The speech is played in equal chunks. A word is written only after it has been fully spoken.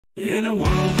In a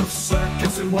world of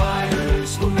circuits and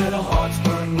wires, where metal hearts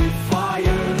burn with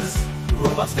fires,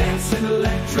 robots dance in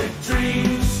electric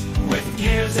dreams, with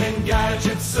gears and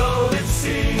gadgets, so it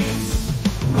seems.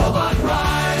 Robot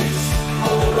rhymes,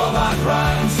 oh robot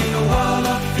rhymes, in a world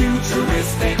of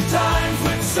futuristic times,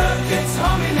 with circuits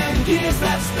humming and gears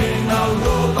that spin. Our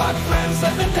robot friends,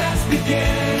 let the dance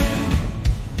begin.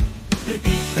 They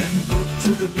beat and boot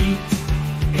to the beat,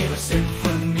 in a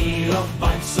symphony of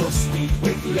vibes so sweet,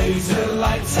 with laser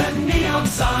lights and neon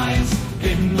signs,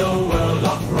 in the world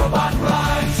of robot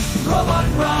rhymes. Robot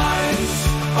rhymes,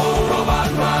 oh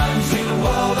robot rhymes, in a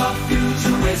world of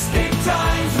futuristic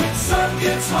times, with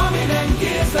circuits humming and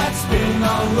gears that spin.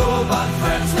 Our robot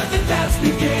friends, let the dance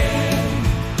begin.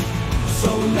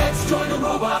 So let's join the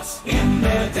robots in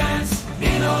their dance,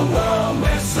 in a world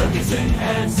where circuits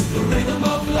enhance the rhythm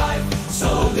of life,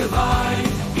 so divine,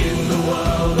 in the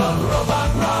world of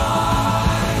robot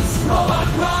rhymes. Robot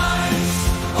rhymes,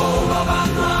 oh robot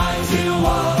rhymes, in a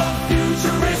world of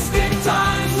futuristic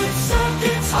times, with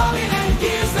circuits humming and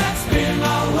gears that spin.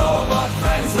 Our robot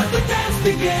friends, let the dance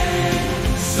begin.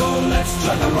 So let's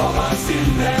join the robots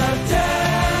in their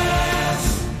dance,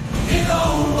 in a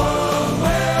world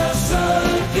where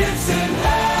circuits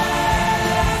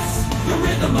enhance the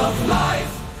rhythm of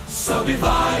life, so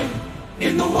divine,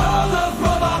 in the world of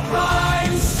robot rhymes.